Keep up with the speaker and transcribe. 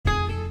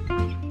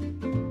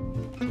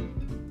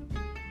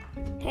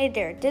Hey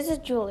there, this is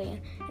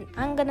JujuLee, and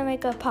I'm gonna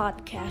make a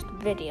podcast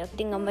video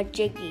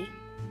thingamajiggy.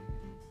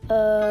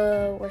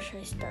 Where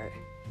should I start?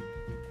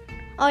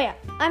 Oh yeah,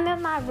 I'm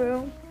in my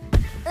room.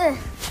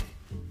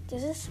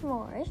 This is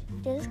s'mores.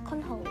 This is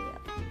cornholio.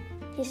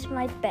 This is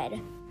my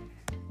bed.